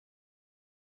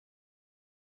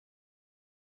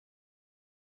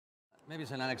Maybe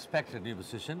it's an unexpected new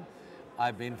position.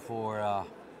 I've been for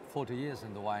 40 years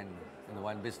in the wine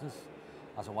business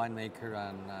as a winemaker,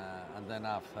 and then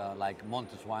after like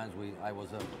Montes Wines, I was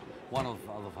one of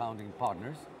the founding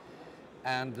partners,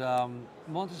 and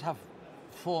Montes have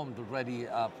formed already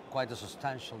quite a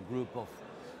substantial group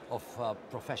of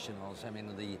professionals. I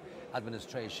mean, the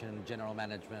administration, general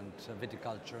management,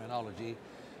 viticulture, enology.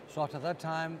 So after that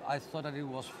time, I thought that it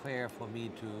was fair for me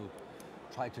to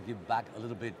try to give back a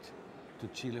little bit to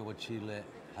Chile, what Chile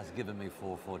has given me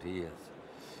for 40 years.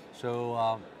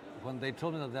 So when they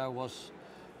told me that there was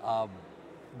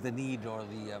the need or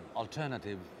the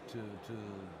alternative to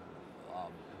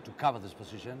cover this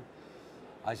position,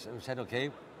 I said, okay,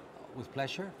 with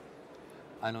pleasure.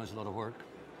 I know it's a lot of work,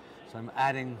 so I'm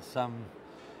adding some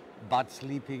butt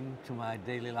sleeping to my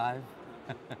daily life.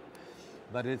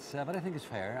 But I think it's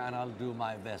fair, and I'll do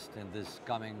my best in this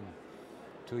coming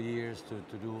 2 years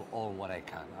to do all what I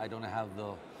can. I don't have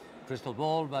the crystal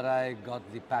ball, but I got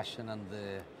the passion and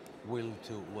the will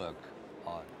to work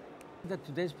hard. That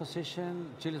today's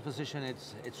position, Chile's position,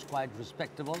 it's quite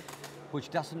respectable, which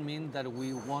doesn't mean that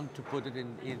we want to put it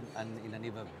in an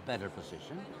even better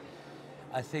position.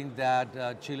 I think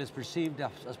that Chile is perceived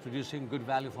as producing good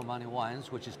value for money wines,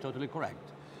 which is totally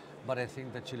correct. But I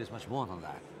think that Chile is much more than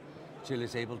that. Chile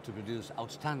is able to produce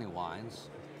outstanding wines,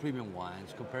 premium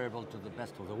wines, comparable to the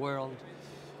best of the world.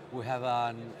 We have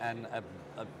a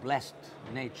blessed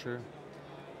nature,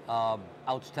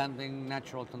 outstanding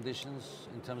natural conditions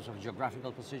in terms of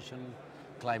geographical position,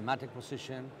 climatic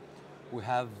position. We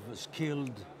have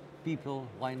skilled people,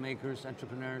 winemakers,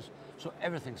 entrepreneurs, so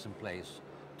everything's in place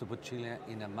to put Chile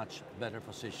in a much better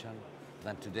position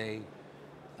than today.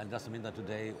 And it doesn't mean that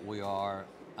today we are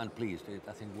unpleased.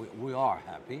 I think we are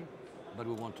happy, but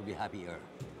we want to be happier.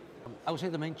 I would say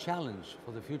the main challenge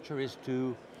for the future is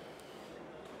to,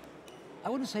 I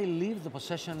wouldn't say leave the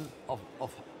possession of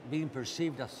being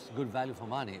perceived as good value for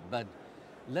money, but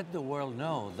let the world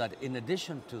know that in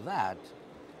addition to that,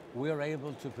 we are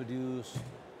able to produce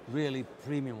really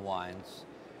premium wines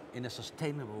in a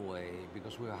sustainable way,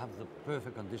 because we have the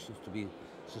perfect conditions to be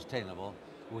sustainable.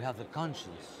 We have the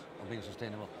conscience of being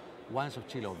sustainable. Wines of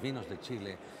Chile, or Vinos de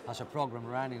Chile, has a program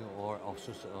running of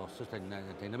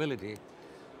sustainability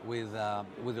with a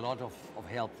lot of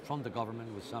help from the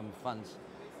government, with some funds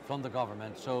from the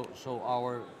government. So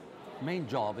our main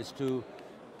job is to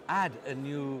add a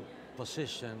new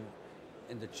position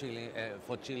in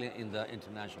for Chile in the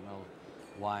international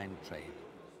wine trade.